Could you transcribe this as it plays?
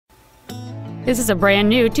This is a brand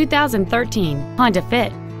new 2013 Honda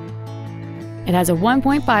Fit. It has a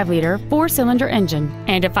 1.5-liter four-cylinder engine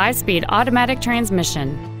and a 5-speed automatic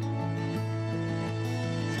transmission.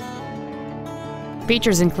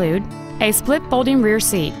 Features include a split folding rear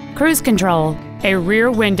seat, cruise control, a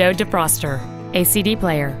rear window defroster, a CD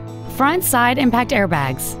player, front side impact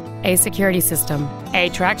airbags, a security system, a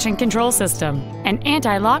traction control system, an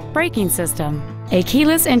anti-lock braking system, a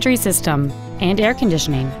keyless entry system, and air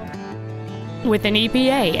conditioning. With an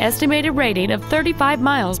EPA estimated rating of 35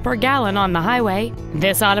 miles per gallon on the highway,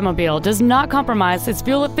 this automobile does not compromise its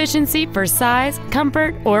fuel efficiency for size,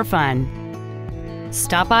 comfort, or fun.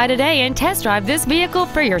 Stop by today and test drive this vehicle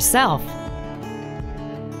for yourself.